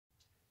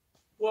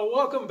Well,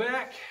 welcome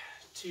back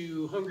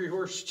to Hungry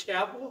Horse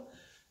Chapel.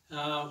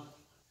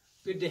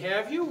 Good to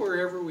have you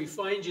wherever we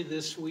find you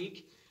this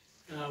week.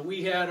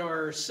 We had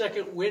our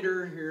second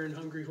winter here in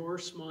Hungry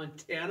Horse,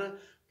 Montana.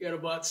 We got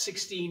about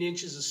 16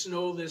 inches of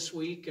snow this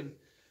week, and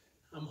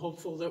I'm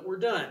hopeful that we're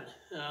done.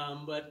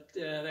 But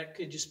that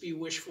could just be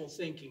wishful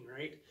thinking,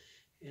 right?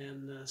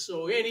 And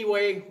so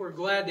anyway, we're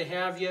glad to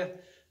have you.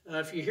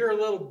 If you hear a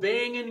little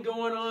banging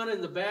going on in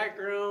the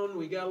background,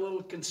 we got a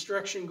little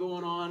construction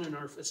going on in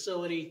our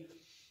facility.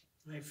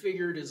 I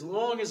figured as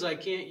long as I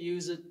can't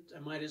use it, I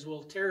might as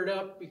well tear it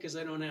up because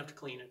I don't have to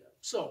clean it up.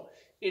 So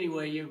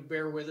anyway, you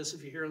bear with us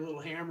if you hear a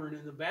little hammering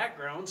in the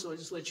background. So I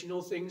just let you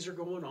know things are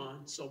going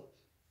on. So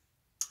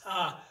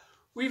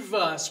we've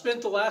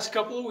spent the last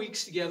couple of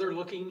weeks together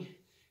looking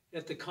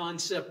at the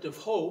concept of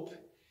hope.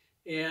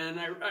 And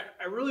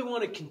I really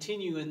want to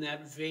continue in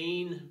that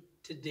vein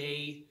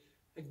today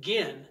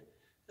again.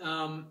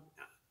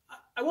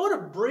 I want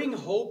to bring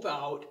hope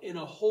out in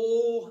a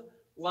whole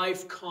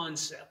life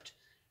concept,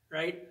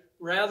 right?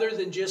 Rather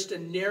than just a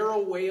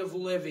narrow way of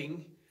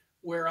living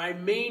where I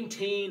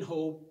maintain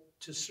hope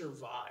to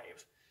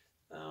survive.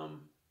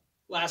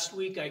 Last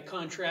week I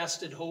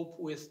contrasted hope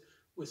with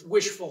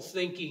wishful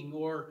thinking,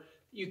 or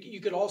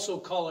you could also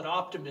call it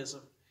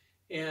optimism.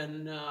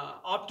 And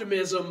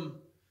optimism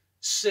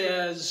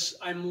says,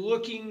 I'm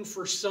looking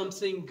for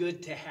something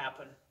good to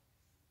happen.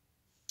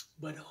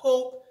 But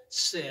hope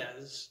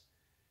says,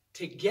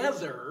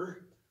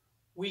 together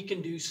we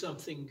can do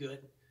something good.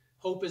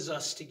 Hope is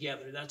us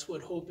together. That's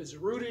what hope is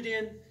rooted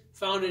in,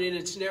 founded in.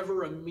 It's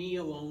never a me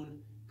alone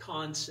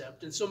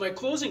concept. And so my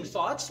closing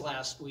thoughts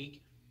last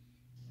week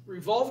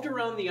revolved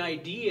around the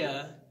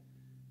idea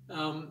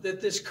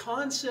that this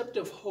concept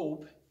of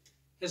hope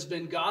has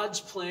been God's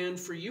plan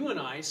for you and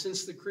I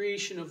since the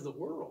creation of the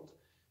world.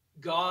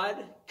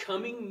 God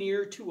coming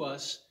near to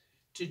us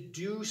to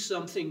do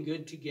something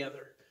good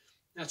together.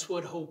 That's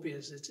what hope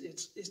is.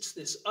 It's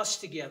this us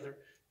together.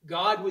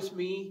 God with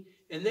me,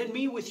 and then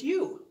me with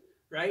you.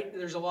 Right?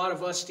 There's a lot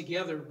of us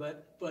together,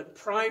 but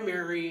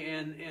primary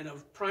and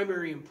of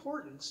primary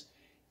importance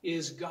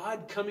is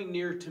God coming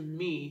near to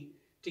me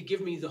to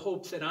give me the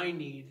hope that I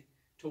need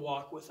to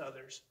walk with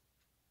others.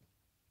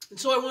 And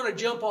so I want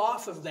to jump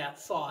off of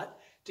that thought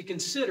to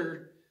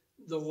consider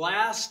the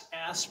last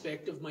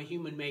aspect of my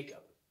human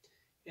makeup,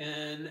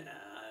 and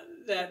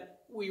that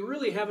we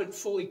really haven't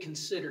fully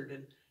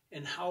considered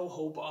and how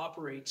hope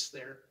operates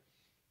there.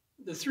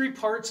 The three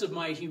parts of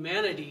my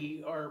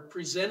humanity are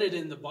presented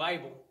in the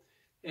Bible.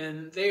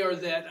 And they are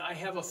that I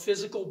have a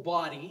physical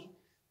body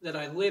that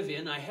I live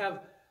in. I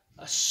have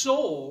a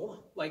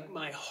soul, like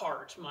my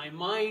heart, my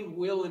mind,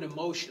 will, and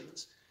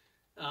emotions.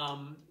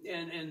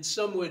 And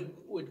some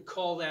would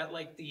call that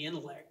like the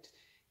intellect.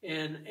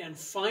 And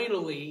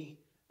finally,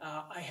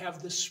 I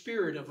have the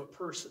spirit of a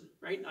person,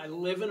 right? I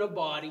live in a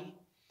body,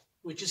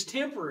 which is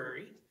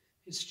temporary.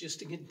 It's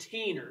just a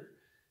container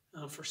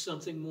for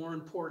something more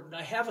important.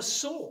 I have a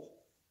soul,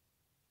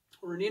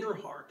 or an inner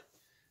heart,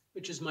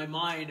 which is my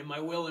mind and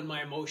my will and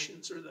my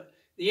emotions, or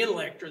the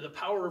intellect, or the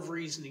power of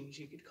reasoning, as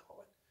you could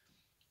call it.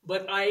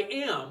 But I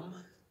am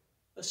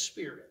a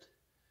spirit.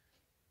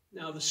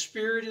 Now, the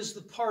spirit is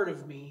the part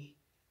of me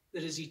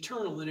that is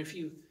eternal. And if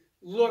you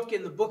look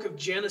in the book of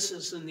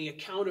Genesis and the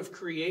account of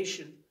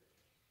creation,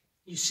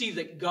 you see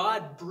that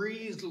God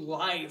breathed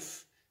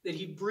life, that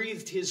he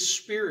breathed his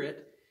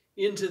spirit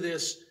into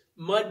this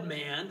mud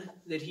man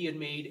that he had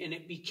made, and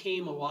it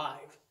became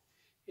alive.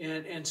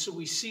 And so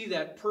we see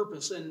that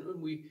purpose, and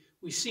we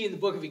see in the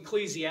book of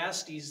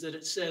Ecclesiastes that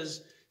it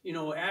says, you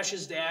know,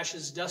 ashes to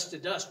ashes, dust to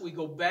dust. We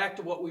go back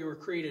to what we were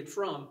created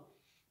from,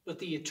 but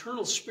the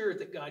eternal spirit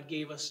that God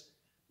gave us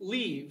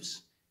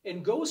leaves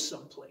and goes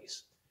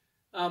someplace.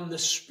 The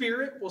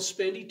spirit will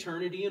spend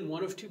eternity in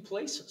one of two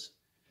places,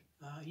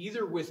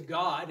 either with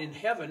God in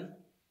heaven,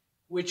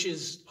 which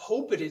is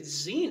hope at its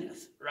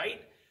zenith,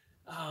 right?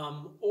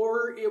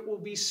 Or it will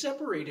be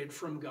separated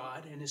from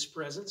God and his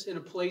presence in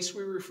a place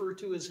we refer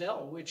to as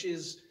hell, which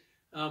is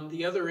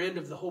the other end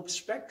of the hope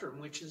spectrum,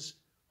 which is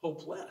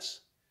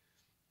hopeless.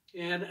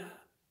 And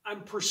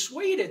I'm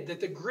persuaded that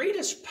the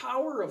greatest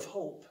power of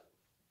hope,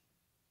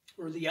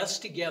 or the us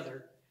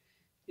together,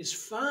 is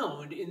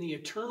found in the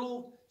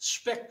eternal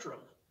spectrum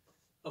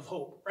of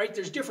hope, right?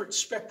 There's different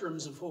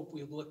spectrums of hope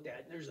we've looked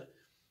at. There's a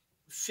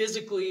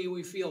physically,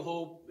 we feel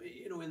hope,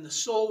 you know, in the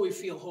soul we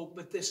feel hope,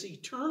 but this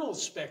eternal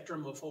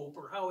spectrum of hope,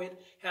 or how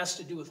it has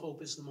to do with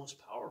hope, is the most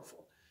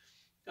powerful.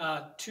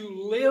 To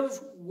live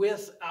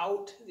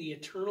without the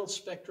eternal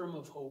spectrum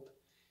of hope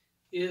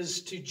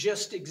is to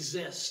just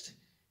exist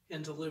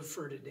and to live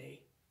for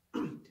today.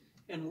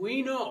 And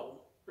we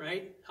know,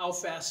 right, how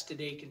fast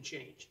today can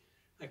change.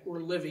 Like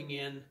we're living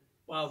in,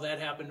 wow, that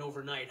happened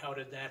overnight. How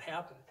did that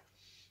happen?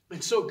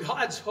 And so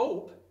God's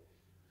hope,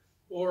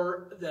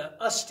 or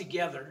the us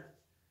together,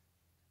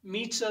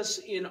 meets us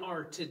in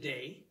our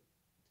today,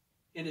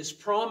 and his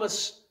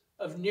promise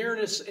of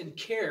nearness and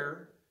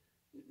care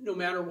no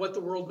matter what the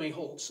world may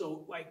hold.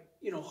 So, like,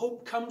 you know,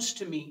 hope comes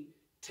to me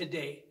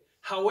today.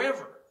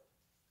 However,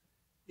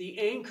 the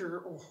anchor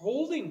or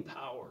holding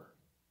power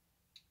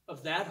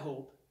of that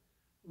hope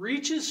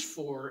reaches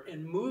for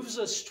and moves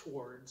us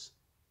towards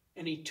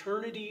an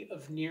eternity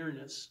of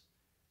nearness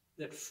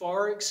that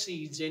far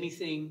exceeds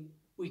anything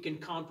we can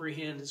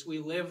comprehend as we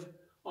live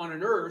on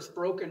an earth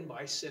broken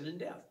by sin and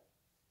death.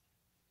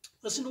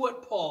 Listen to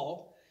what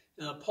Paul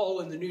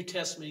in the New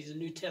Testament, he's a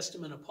New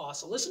Testament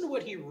apostle. Listen to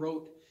what he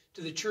wrote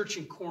to the church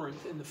in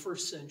Corinth in the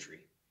first century.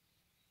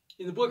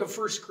 In the book of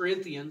 1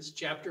 Corinthians,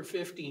 chapter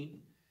 15,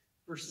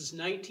 verses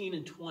 19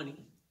 and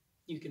 20,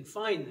 you can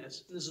find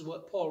this. And this is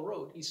what Paul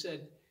wrote. He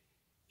said,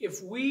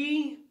 if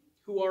we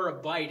who are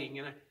abiding,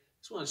 and I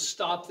just want to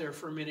stop there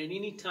for a minute.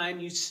 Anytime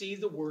you see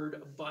the word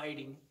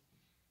abiding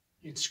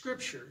in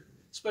Scripture,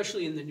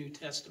 especially in the New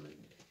Testament,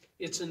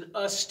 it's an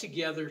us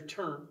together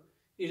term.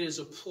 It is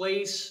a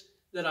place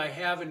that I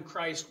have in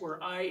Christ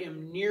where I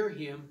am near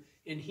him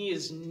and he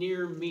is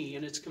near me.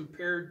 And it's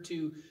compared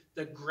to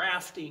the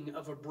grafting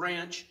of a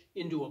branch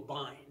into a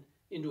vine.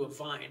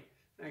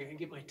 I can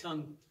get my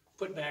tongue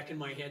put back in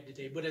my head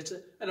today, but it's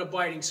an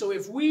abiding. So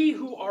if we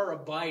who are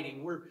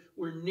abiding,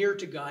 we're near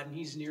to God and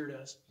he's near to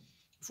us.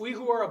 If we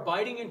who are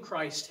abiding in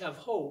Christ have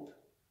hope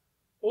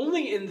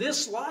only in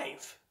this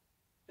life,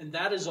 and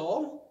that is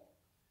all,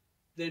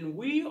 then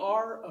we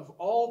are of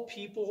all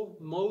people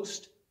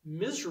most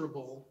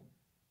miserable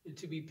and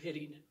to be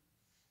pitied.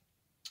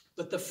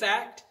 But the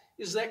fact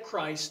is that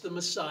Christ, the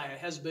Messiah,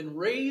 has been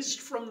raised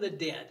from the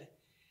dead,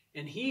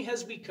 and he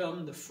has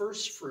become the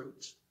first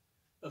fruits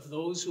of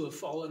those who have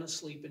fallen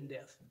asleep in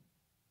death.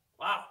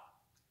 Wow.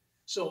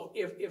 So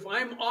if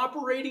I'm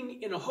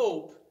operating in a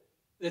hope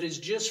that is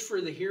just for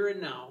the here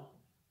and now,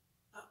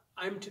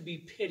 I'm to be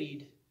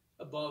pitied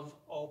above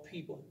all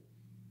people.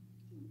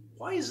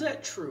 Why is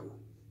that true?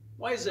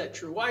 Why is that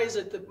true? Why is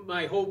it that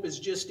my hope is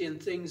just in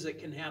things that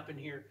can happen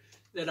here,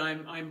 that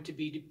I'm to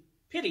be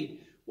pitied?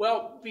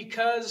 Well,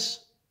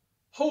 because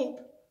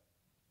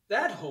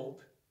that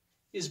hope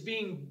is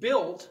being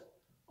built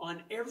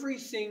on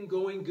everything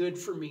going good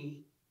for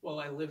me while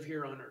I live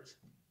here on earth.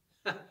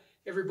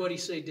 Everybody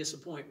say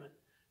disappointment,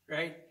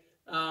 right?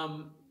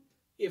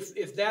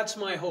 If that's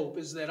my hope,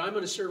 is that I'm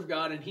going to serve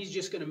God and he's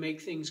just going to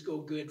make things go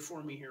good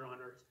for me here on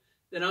earth,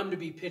 then I'm to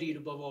be pitied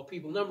above all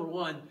people. Number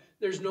one,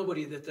 there's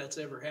nobody that's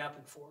ever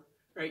happened for,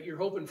 right? You're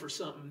hoping for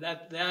something.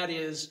 That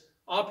is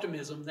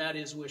optimism. That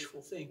is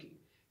wishful thinking.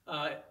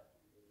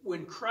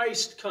 When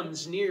Christ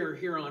comes near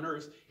here on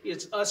earth,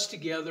 it's us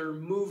together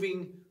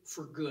moving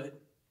for good.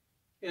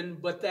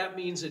 But that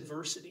means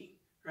adversity,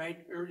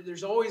 right?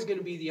 There's always going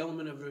to be the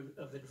element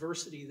of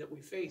adversity that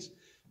we face.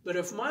 But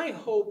if my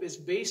hope is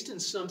based in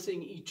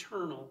something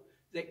eternal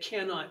that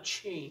cannot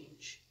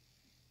change,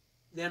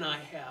 then I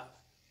have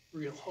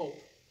real hope.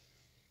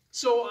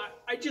 So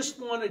I just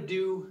want to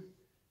do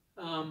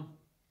a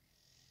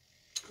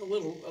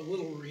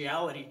little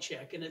reality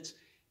check, and it's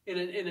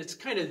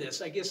kind of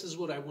this, I guess, is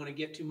what I want to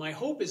get to. My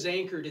hope is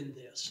anchored in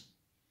this,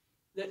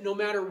 that no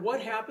matter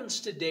what happens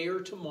today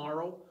or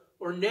tomorrow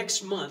or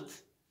next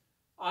month,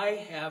 I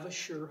have a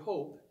sure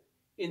hope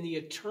in the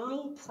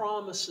eternal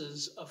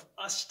promises of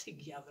us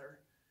together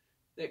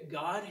that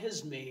God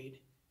has made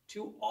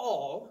to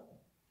all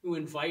who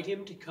invite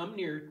him to come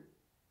near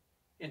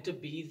and to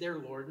be their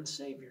Lord and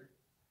Savior.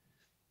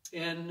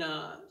 And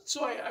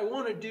so I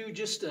want to do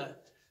just a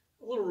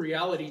little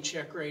reality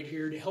check right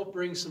here to help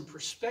bring some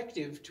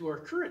perspective to our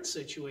current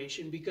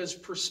situation, because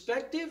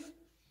perspective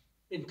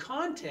and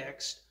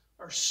context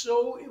are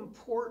so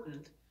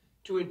important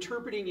to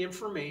interpreting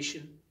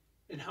information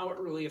and how it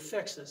really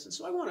affects us. And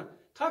so I want to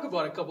talk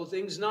about a couple of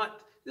things.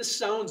 This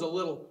sounds a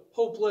little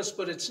hopeless,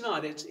 but it's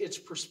not. It's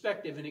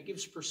perspective, and it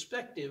gives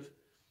perspective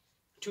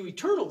to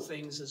eternal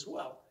things as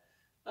well.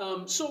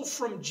 So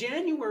from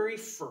January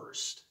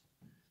 1st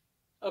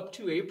up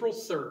to April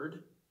 3rd,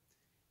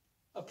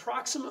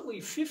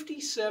 approximately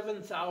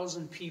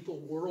 57,000 people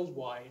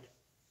worldwide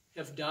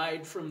have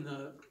died from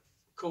the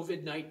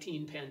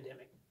COVID-19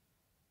 pandemic.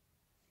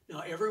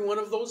 Now, every one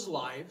of those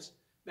lives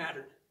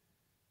mattered,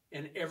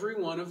 and every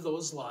one of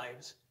those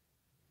lives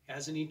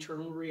has an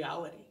eternal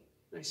reality.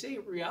 And I say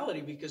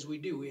reality because we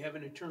do. We have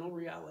an eternal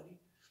reality.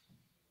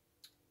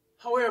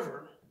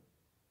 However,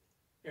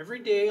 every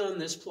day on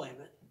this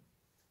planet,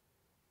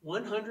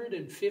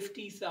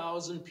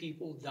 150,000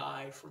 people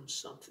die from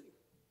something.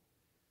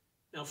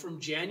 Now, from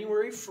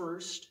January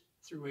 1st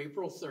through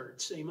April 3rd,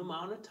 same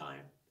amount of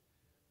time,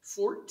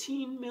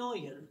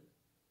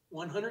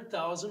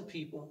 14,100,000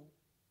 people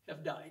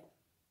have died.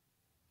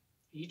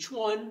 Each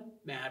one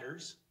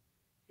matters,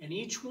 and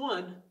each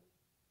one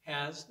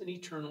has an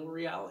eternal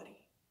reality.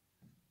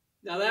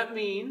 Now, that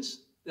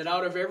means that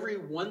out of every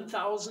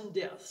 1,000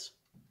 deaths,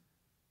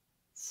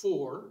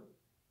 4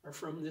 are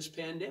from this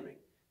pandemic.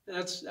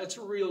 That's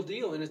a real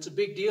deal, and it's a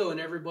big deal, and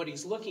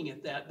everybody's looking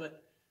at that.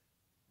 But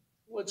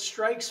what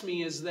strikes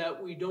me is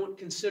that we don't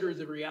consider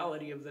the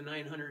reality of the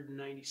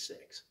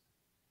 996.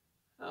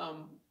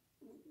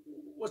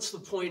 What's the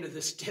point of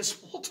this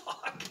dismal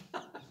talk?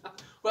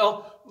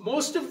 Well,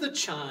 most of the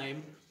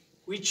time,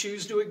 we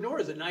choose to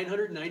ignore the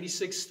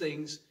 996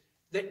 things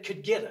that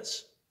could get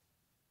us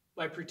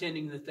by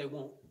pretending that they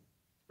won't,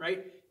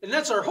 right? And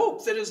that's our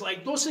hope, that is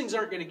like, those things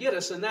aren't going to get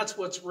us, and that's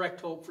what's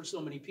wrecked hope for so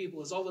many people,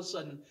 is all of a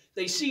sudden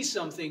they see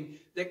something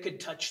that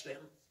could touch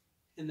them,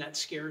 and that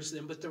scares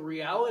them. But the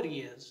reality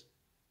is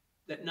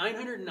that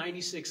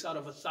 996 out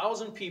of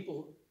 1,000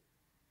 people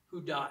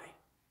who die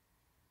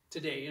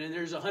today, and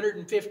there's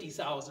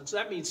 150,000, so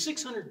that means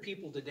 600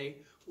 people today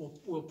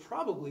will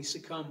probably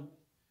succumb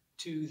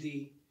to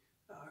the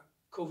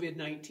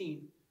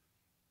COVID-19.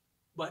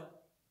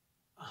 But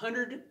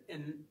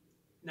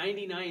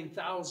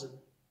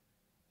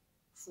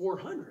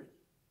 199,400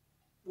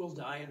 will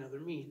die in other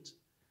means.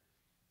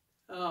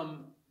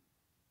 The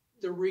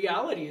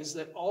reality is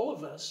that all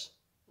of us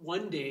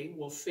one day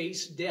will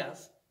face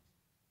death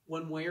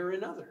one way or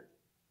another.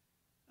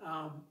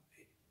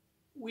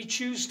 We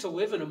choose to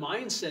live in a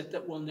mindset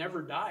that we'll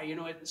never die. You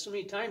know, so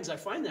many times I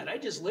find that I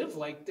just live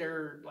like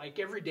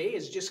every day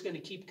is just going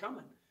to keep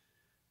coming.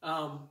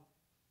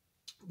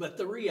 But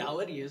the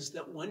reality is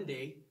that one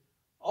day,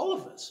 all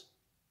of us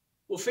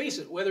will face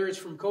it, whether it's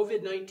from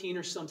COVID-19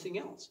 or something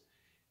else.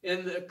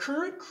 And the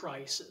current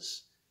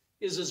crisis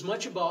is as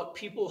much about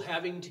people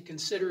having to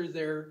consider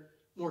their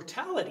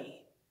mortality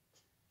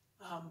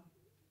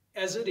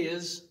as it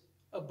is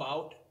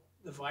about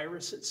the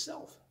virus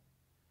itself.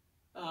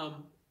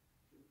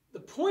 The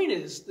point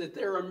is that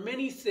there are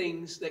many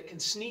things that can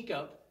sneak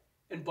up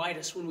and bite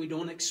us when we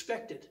don't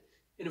expect it.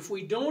 And if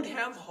we don't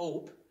have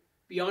hope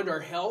beyond our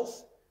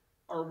health,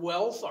 our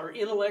wealth, our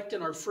intellect,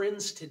 and our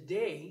friends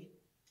today,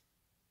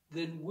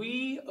 then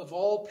we, of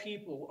all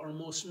people, are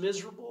most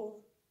miserable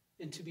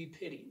and to be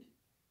pitied.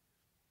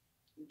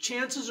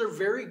 Chances are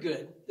very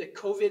good that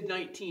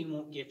COVID-19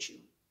 won't get you.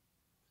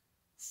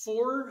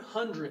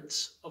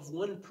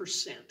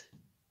 0.04%.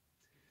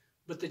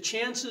 But the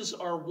chances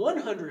are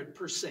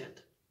 100%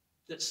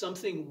 that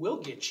something will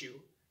get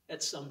you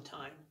at some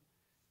time.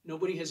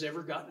 Nobody has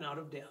ever gotten out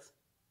of death.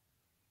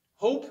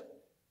 Hope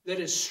that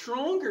is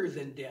stronger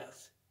than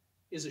death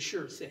is a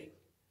sure thing,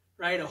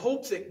 right? A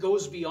hope that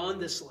goes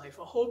beyond this life,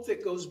 a hope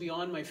that goes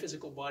beyond my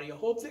physical body, a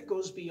hope that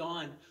goes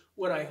beyond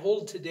what I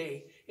hold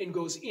today and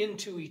goes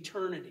into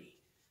eternity.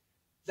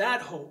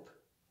 That hope,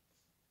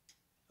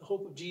 the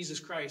hope of Jesus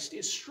Christ,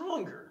 is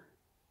stronger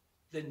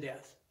than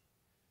death.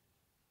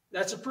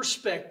 That's a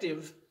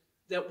perspective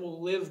that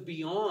will live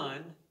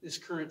beyond this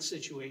current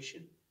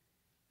situation,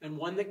 and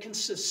one that can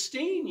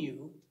sustain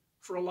you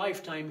for a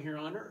lifetime here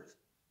on earth.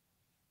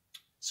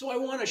 So I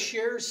want to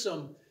share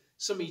some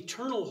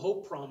eternal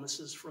hope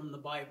promises from the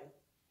Bible,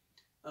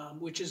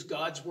 which is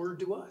God's word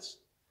to us.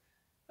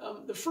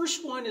 The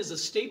first one is a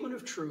statement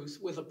of truth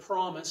with a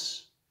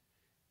promise,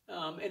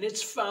 and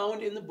it's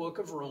found in the book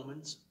of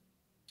Romans,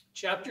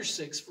 chapter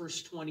 6,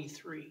 verse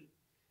 23.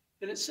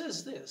 And it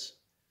says this.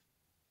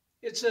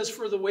 It says,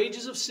 "For the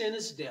wages of sin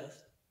is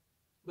death,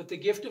 but the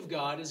gift of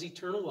God is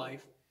eternal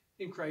life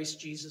in Christ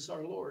Jesus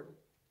our Lord."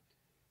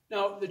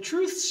 Now, the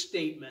truth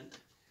statement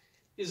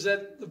is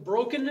that the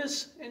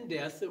brokenness and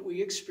death that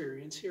we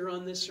experience here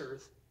on this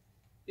earth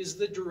is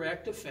the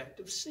direct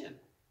effect of sin.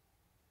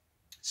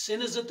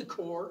 Sin is at the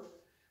core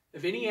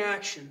of any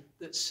action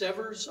that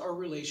severs our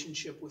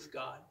relationship with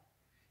God.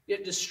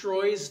 It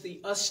destroys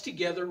the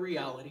us-together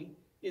reality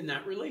in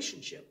that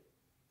relationship.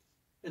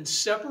 And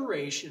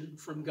separation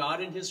from God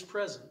and His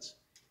presence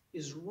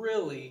is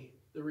really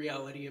the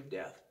reality of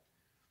death.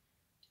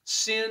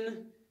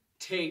 Sin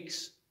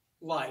takes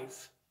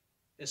life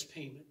as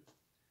payment,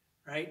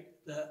 right?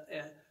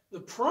 The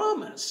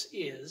promise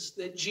is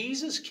that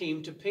Jesus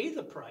came to pay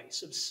the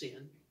price of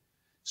sin,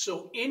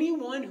 so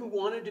anyone who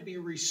wanted to be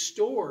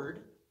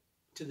restored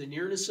to the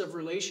nearness of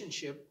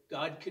relationship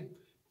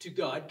to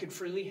God could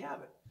freely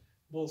have it,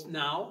 both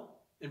now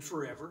and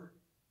forever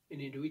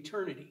and into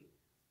eternity.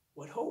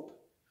 What hope!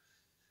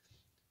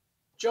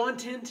 John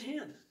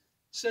 10:10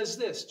 says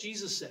this.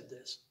 Jesus said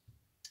this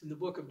in the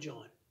book of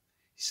John.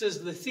 He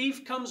says, "The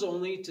thief comes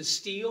only to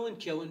steal and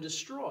kill and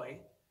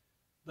destroy,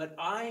 but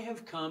I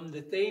have come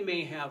that they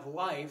may have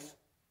life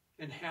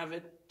and have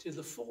it to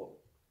the full."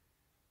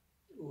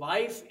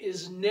 Life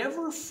is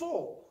never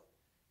full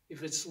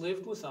if it's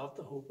lived without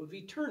the hope of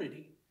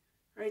eternity,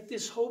 right?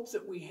 This hope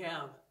that we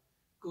have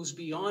goes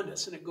beyond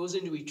us and it goes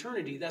into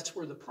eternity. That's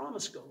where the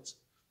promise goes.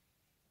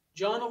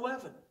 John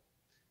 11.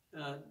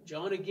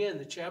 John again,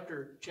 the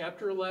chapter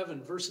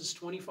 11, verses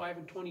 25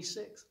 and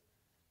 26.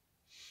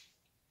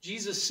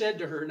 Jesus said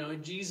to her, now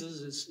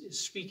Jesus is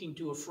speaking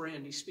to a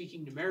friend. He's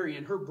speaking to Mary,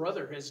 and her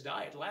brother has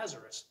died,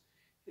 Lazarus.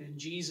 And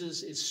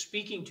Jesus is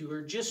speaking to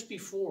her just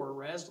before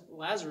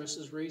Lazarus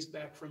is raised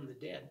back from the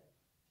dead.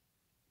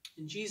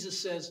 And Jesus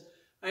says,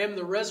 "I am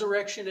the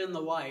resurrection and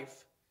the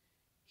life.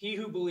 He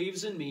who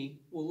believes in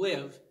me will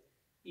live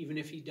even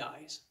if he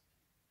dies.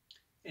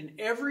 And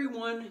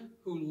everyone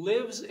who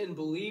lives and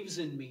believes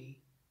in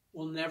me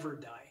will never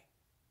die."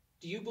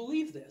 Do you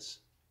believe this?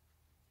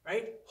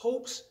 Right?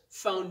 Hope's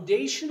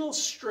foundational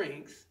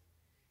strength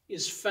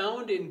is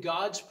found in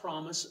God's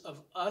promise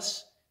of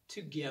us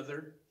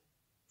together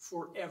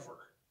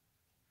forever.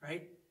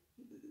 Right?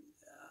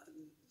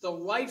 The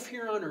life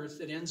here on earth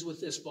that ends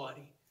with this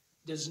body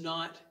does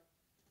not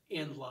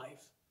end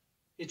life.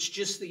 It's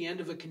just the end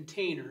of a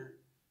container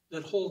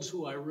that holds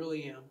who I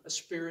really am, a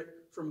spirit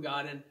from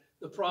God. And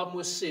the problem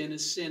with sin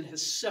is sin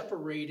has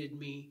separated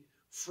me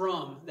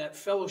from that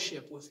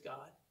fellowship with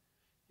God.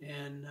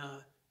 And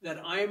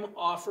that I'm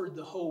offered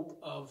the hope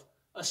of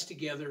us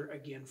together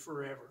again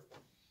forever.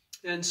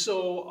 And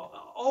so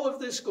all of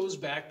this goes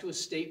back to a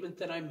statement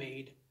that I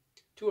made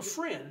to a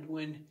friend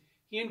when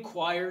he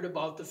inquired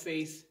about the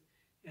faith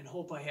and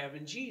hope I have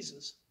in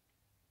Jesus.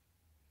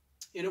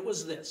 And it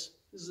was this.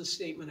 This is the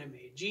statement I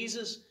made.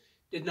 Jesus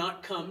did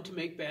not come to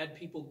make bad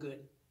people good.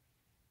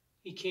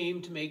 He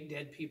came to make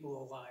dead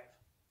people alive.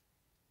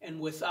 And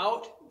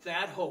without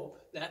that hope,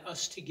 that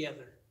us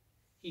together,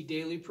 he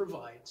daily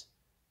provides,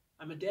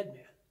 I'm a dead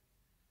man.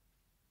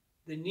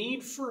 The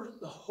need for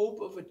the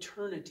hope of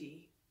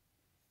eternity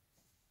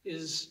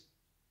is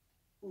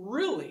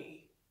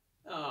really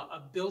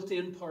a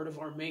built-in part of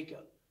our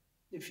makeup.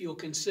 If you'll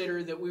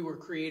consider that we were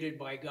created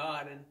by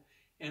God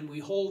and we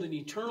hold an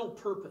eternal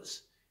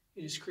purpose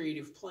in his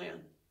creative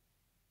plan.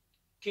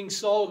 King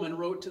Solomon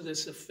wrote to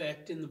this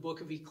effect in the book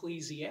of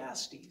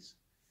Ecclesiastes.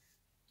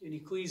 In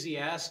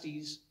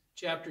Ecclesiastes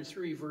chapter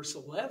 3, verse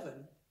 11,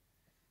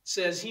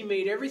 says, he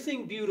made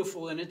everything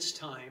beautiful in its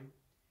time.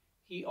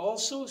 He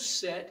also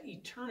set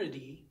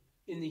eternity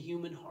in the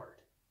human heart.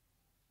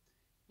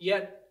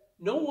 Yet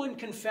no one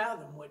can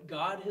fathom what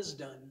God has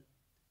done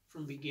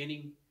from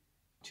beginning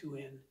to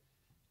end.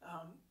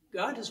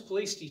 God has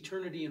placed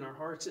eternity in our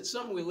hearts. It's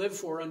something we live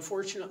for.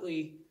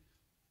 Unfortunately,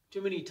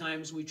 too many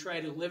times we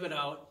try to live it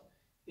out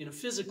in a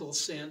physical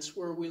sense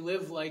where we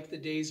live like the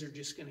days are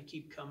just going to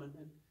keep coming.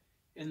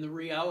 And the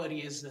reality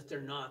is that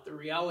they're not. The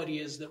reality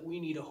is that we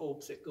need a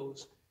hope that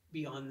goes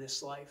beyond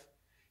this life.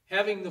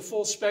 Having the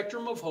full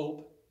spectrum of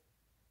hope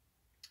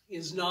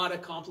is not a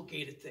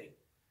complicated thing.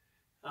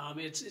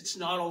 It's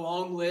not a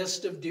long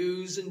list of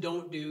do's and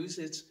don't do's.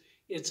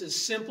 It's as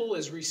simple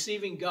as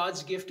receiving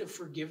God's gift of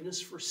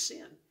forgiveness for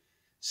sin.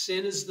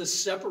 Sin is the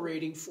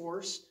separating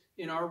force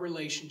in our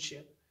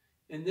relationship.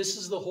 And this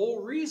is the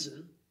whole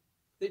reason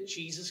that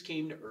Jesus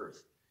came to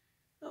earth.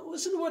 Now,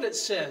 listen to what it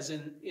says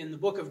in the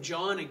book of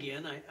John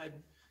again. I'm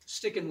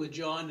sticking with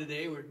John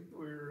today.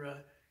 We're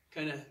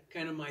kind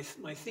of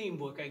my theme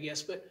book, I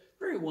guess, but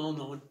very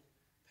well-known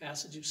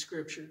passage of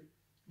Scripture.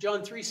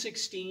 John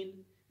 3:16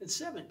 and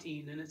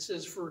 17, and it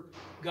says, for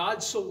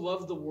God so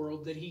loved the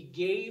world that he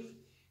gave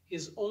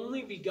his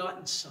only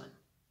begotten Son,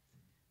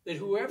 that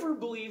whoever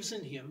believes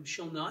in him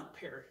shall not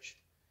perish,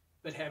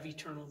 but have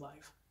eternal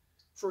life.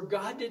 For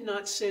God did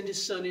not send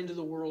his Son into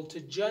the world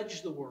to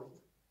judge the world,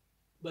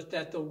 but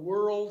that the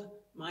world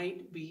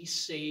might be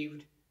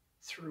saved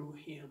through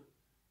him.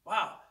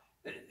 Wow,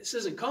 this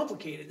isn't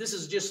complicated. This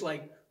is just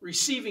like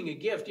receiving a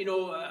gift. You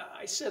know,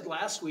 I said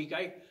last week,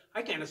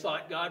 I kind of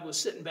thought God was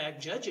sitting back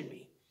judging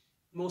me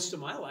most of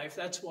my life.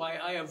 That's why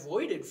I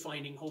avoided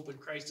finding hope in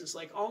Christ. It's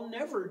like, I'll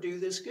never do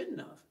this good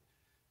enough.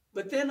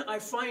 But then I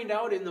find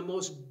out in the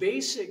most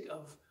basic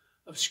of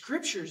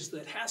scriptures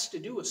that has to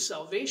do with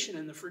salvation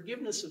and the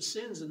forgiveness of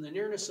sins and the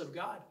nearness of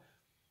God,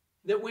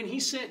 that when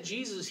he sent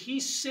Jesus, he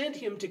sent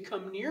him to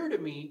come near to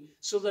me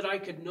so that I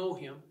could know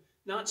him,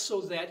 not so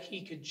that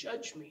he could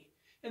judge me.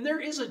 And there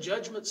is a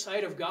judgment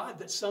side of God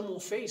that some will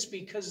face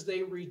because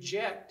they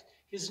reject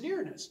his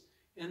nearness.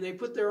 And they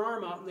put their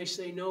arm out and they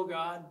say, no,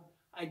 God,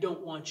 I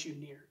don't want you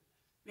near.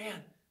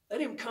 Man, let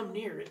him come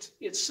near.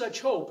 It's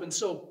such hope. And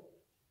so,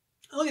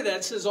 look at that.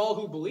 It says all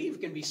who believe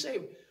can be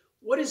saved.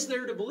 What is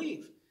there to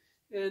believe?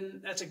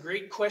 And that's a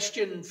great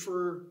question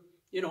for,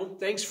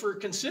 thanks for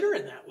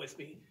considering that with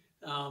me.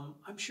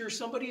 I'm sure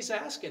somebody's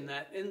asking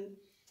that. And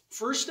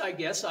first, I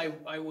guess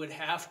I would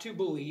have to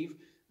believe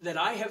that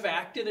I have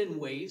acted in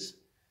ways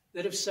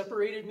that have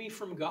separated me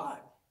from God.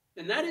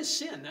 And that is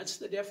sin. That's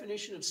the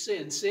definition of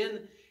sin.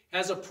 Sin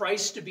has a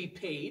price to be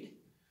paid.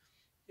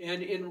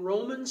 And in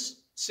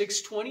Romans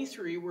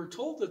 6:23, we're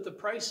told that the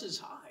price is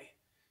high.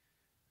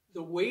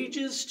 The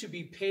wages to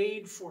be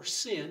paid for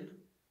sin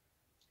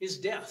is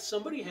death.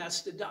 Somebody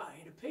has to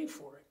die to pay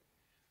for it.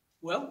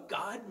 Well,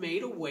 God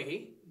made a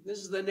way. This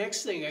is the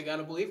next thing I got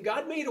to believe.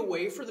 God made a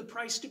way for the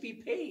price to be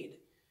paid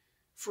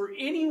for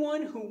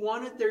anyone who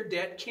wanted their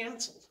debt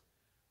canceled.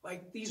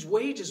 Like these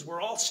wages were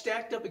all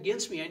stacked up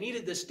against me. I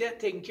needed this debt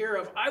taken care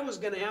of. I was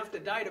going to have to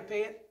die to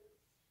pay it.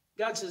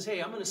 God says,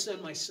 hey, I'm going to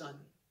send my Son.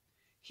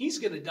 He's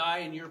going to die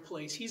in your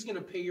place. He's going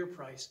to pay your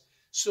price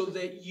so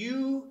that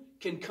you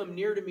can come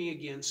near to me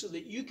again, so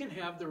that you can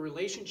have the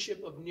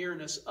relationship of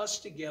nearness, us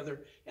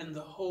together, and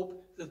the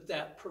hope that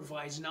that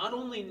provides, not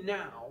only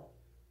now,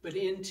 but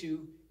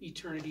into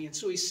eternity. And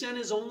so he sent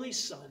his only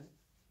Son,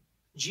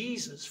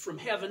 Jesus, from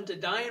heaven to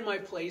die in my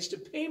place, to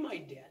pay my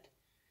debt,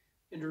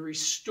 and to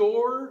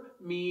restore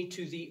me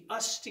to the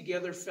us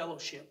together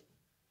fellowship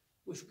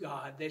with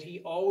God that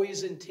he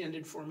always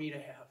intended for me to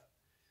have.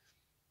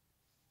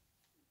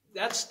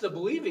 That's the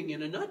believing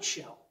in a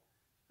nutshell.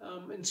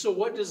 And so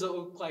what does it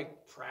look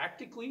like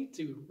practically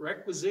to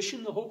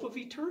requisition the hope of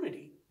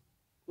eternity?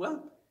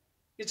 Well,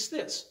 it's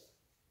this.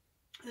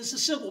 It's a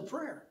simple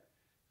prayer.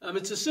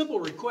 It's a simple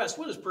request.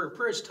 What is prayer?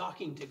 Prayer is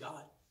talking to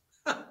God.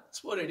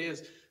 That's what it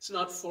is. It's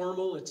not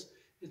formal.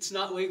 It's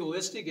not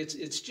legalistic.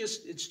 It's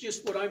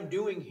just what I'm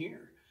doing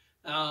here.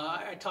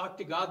 I talk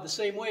to God the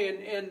same way.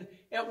 And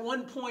at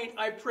one point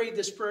I prayed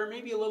this prayer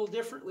maybe a little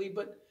differently,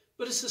 but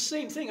it's the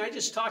same thing. I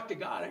just talk to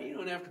God. You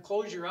don't have to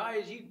close your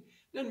eyes. It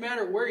doesn't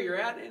matter where you're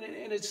at. And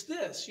it's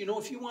this,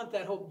 if you want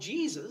that hope,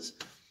 Jesus,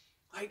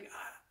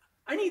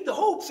 I need the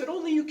hope that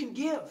only you can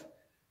give.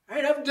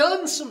 Right? I've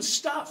done some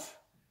stuff,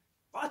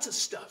 lots of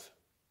stuff.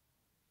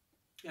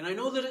 And I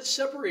know that it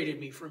separated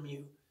me from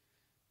you.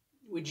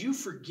 Would you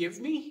forgive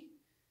me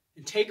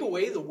and take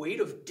away the weight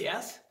of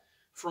death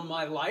from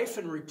my life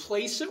and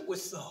replace it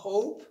with the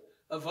hope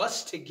of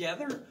us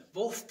together,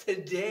 both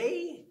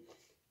today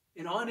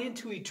and on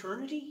into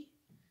eternity?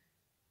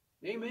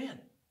 Amen.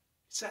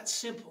 It's that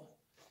simple.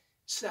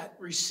 It's that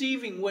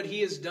receiving what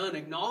he has done,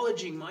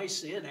 acknowledging my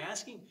sin,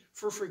 asking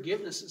for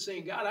forgiveness and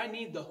saying, God, I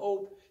need the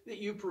hope that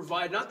you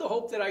provide. Not the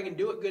hope that I can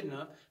do it good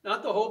enough.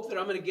 Not the hope that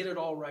I'm going to get it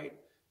all right.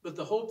 But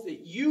the hope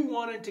that you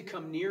wanted to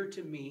come near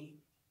to me.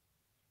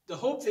 The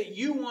hope that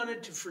you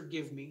wanted to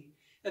forgive me.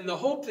 And the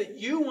hope that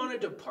you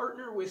wanted to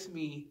partner with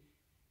me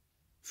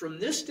from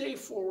this day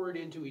forward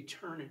into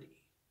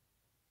eternity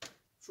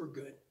for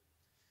good.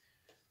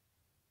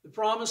 The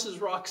promise is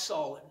rock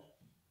solid.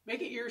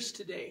 Make it yours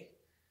today.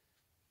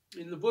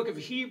 In the book of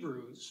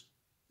Hebrews,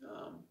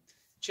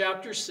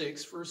 chapter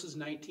 6, verses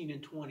 19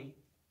 and 20,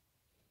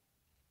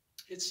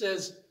 it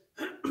says,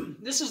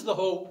 this is the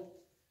hope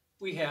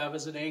we have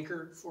as an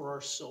anchor for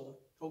our soul.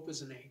 Hope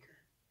is an anchor.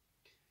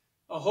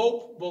 A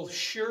hope both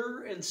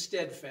sure and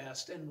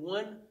steadfast, and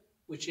one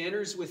which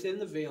enters within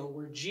the veil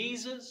where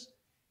Jesus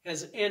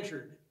has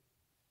entered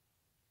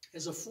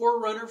as a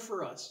forerunner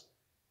for us,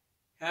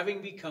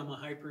 having become a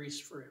high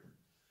priest forever.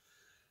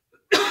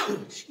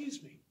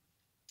 Excuse me.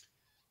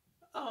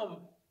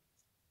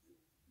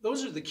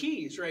 Those are the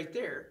keys right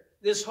there.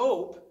 This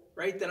hope,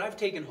 right, that I've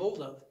taken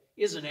hold of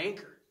is an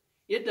anchor.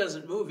 It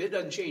doesn't move. It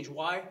doesn't change.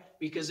 Why?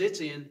 Because it's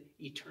in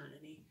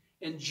eternity.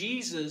 And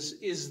Jesus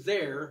is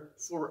there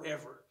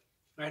forever.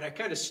 Right? I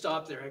kind of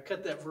stopped there. I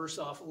cut that verse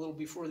off a little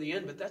before the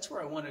end, but that's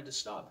where I wanted to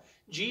stop.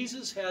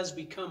 Jesus has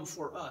become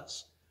for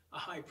us a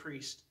high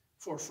priest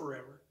for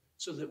forever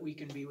so that we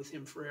can be with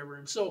him forever.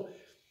 And so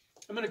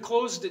I'm going to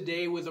close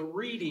today with a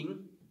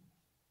reading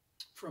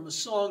from a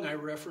song I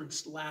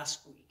referenced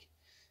last week.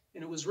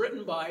 And it was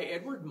written by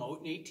Edward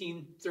Mote in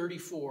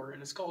 1834,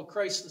 and it's called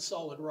Christ the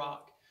Solid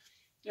Rock.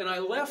 And I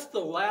left the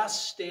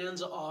last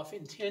stanza off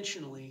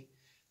intentionally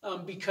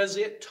because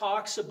it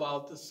talks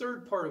about the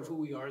third part of who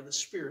we are, the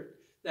Spirit,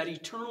 that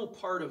eternal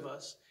part of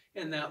us,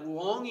 and that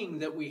longing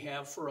that we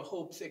have for a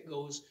hope that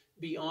goes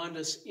beyond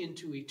us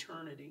into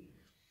eternity.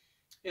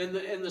 And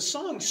the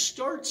song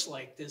starts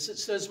like this. It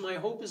says, my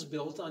hope is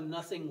built on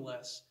nothing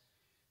less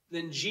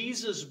than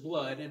Jesus'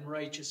 blood and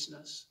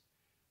righteousness.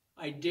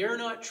 I dare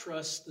not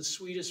trust the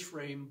sweetest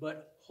frame,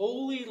 but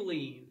wholly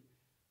lean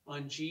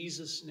on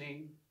Jesus'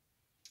 name.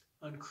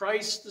 On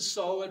Christ the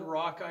solid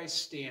rock I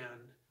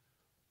stand.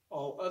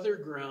 All other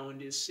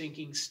ground is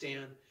sinking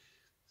sand.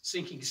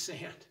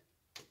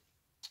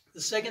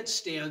 The second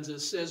stanza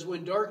says,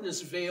 when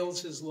darkness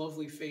veils his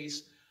lovely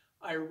face,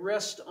 I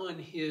rest on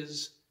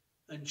his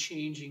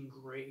unchanging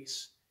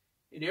grace.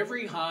 In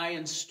every high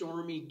and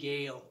stormy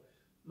gale,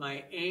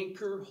 my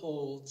anchor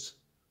holds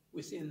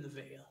within the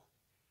veil.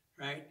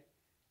 Right?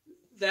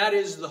 That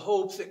is the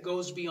hope that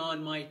goes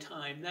beyond my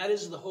time. That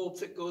is the hope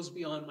that goes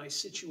beyond my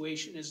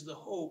situation, is the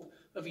hope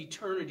of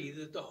eternity,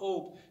 that the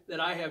hope that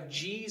I have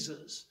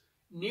Jesus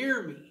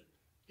near me,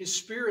 his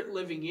Spirit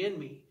living in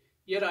me,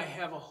 yet I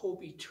have a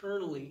hope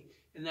eternally,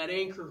 and that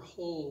anchor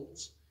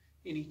holds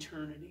in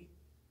eternity.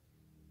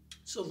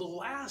 So the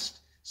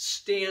last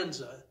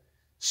stanza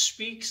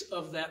speaks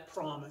of that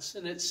promise,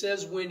 and it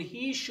says, when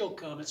he shall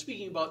come, it's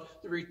speaking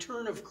about the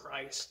return of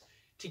Christ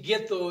to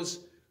get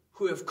those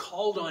who have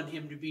called on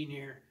him to be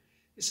near.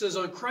 It says,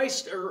 on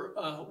Christ,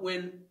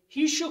 when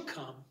he shall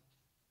come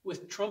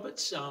with trumpet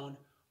sound,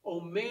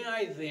 oh, may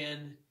I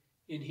then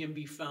in him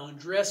be found,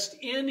 dressed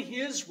in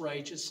his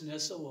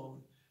righteousness alone,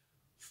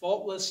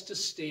 faultless to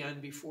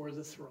stand before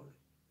the throne.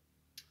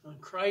 On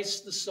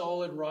Christ the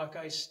solid rock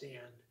I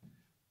stand,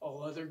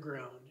 all other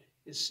ground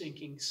is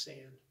sinking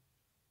sand.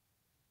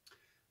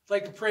 I'd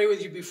like to pray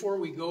with you before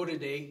we go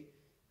today.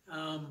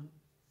 I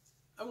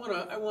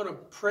want to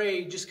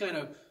pray, just kind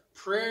of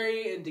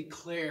pray and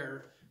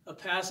declare a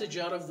passage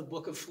out of the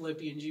book of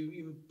Philippians.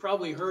 You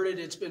probably heard it.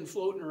 It's been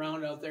floating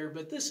around out there,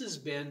 but this has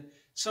been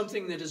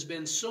something that has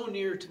been so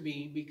near to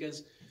me,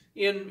 because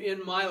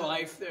in my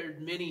life there are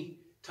many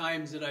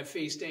times that I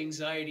faced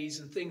anxieties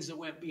and things that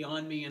went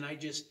beyond me, and I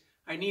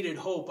needed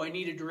hope. I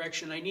needed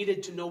direction. I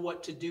needed to know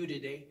what to do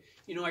today.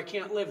 I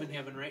can't live in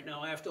heaven right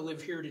now. I have to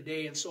live here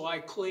today. And so I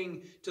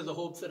cling to the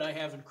hope that I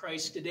have in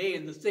Christ today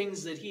and the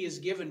things that he has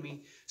given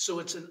me. So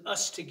it's an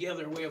us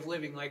together way of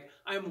living. Like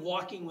I'm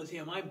walking with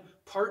him. I'm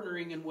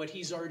partnering in what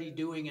he's already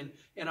doing.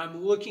 And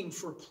I'm looking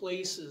for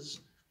places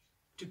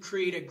to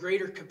create a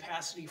greater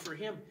capacity for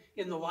him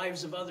in the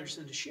lives of others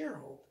and to share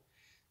hope.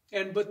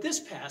 But this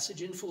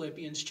passage in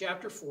Philippians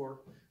chapter 4,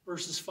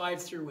 verses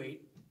 5 through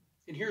 8,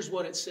 And here's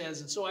what it says.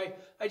 And so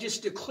I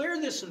just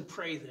declare this and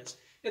pray this.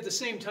 At the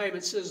same time,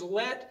 it says,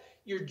 let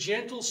your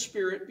gentle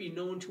spirit be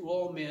known to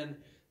all men.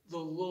 The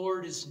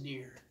Lord is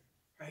near.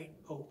 Right?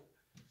 Hope.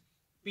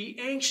 Be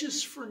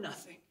anxious for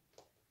nothing,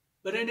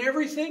 but in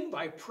everything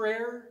by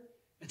prayer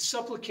and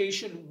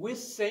supplication with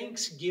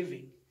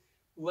thanksgiving.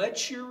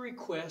 Let your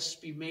requests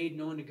be made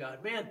known to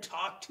God. Man,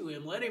 talk to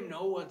him. Let him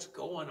know what's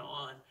going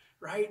on.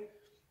 Right?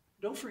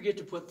 Don't forget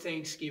to put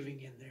thanksgiving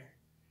in there.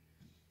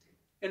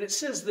 And it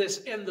says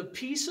this, and the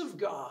peace of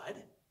God,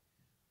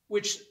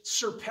 which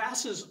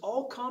surpasses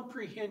all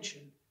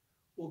comprehension,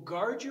 will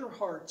guard your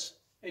hearts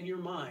and your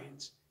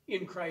minds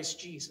in Christ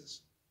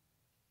Jesus.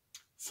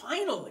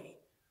 Finally,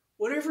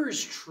 whatever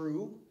is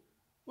true,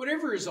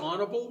 whatever is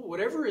honorable,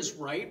 whatever is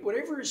right,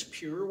 whatever is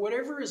pure,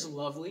 whatever is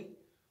lovely,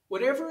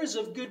 whatever is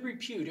of good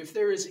repute, if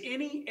there is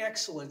any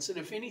excellence and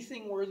if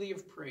anything worthy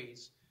of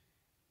praise,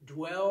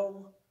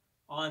 dwell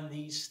on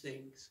these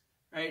things.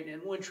 Right?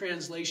 And one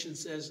translation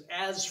says,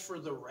 as for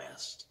the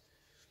rest.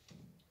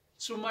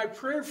 So my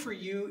prayer for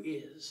you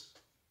is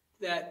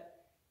that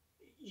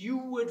you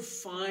would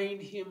find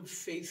him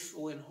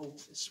faithful in hope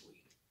this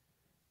week.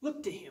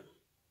 Look to him.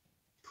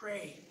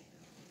 Pray.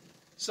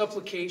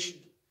 Supplication.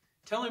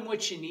 Tell him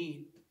what you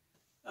need.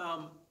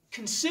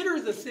 Consider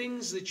the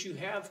things that you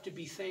have to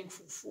be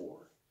thankful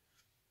for.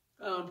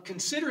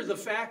 Consider the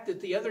fact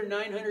that the other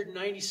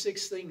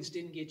 996 things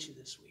didn't get you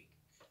this week.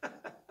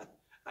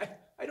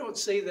 I don't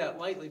say that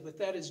lightly, but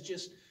that is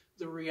just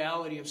the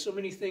reality of so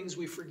many things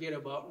we forget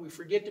about. We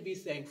forget to be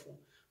thankful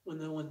when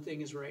the one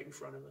thing is right in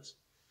front of us.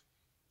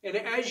 And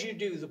as you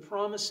do, the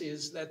promise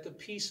is that the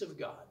peace of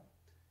God,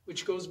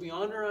 which goes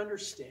beyond our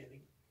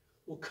understanding,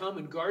 will come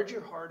and guard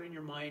your heart and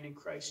your mind in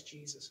Christ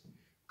Jesus.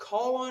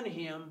 Call on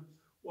him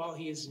while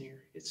he is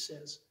near, it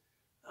says.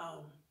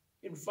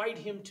 Invite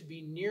him to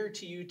be near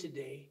to you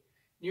today,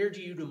 near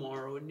to you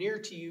tomorrow, and near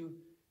to you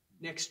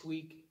next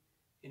week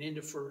and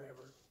into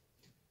forever.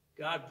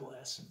 God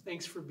bless.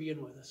 Thanks for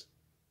being with us.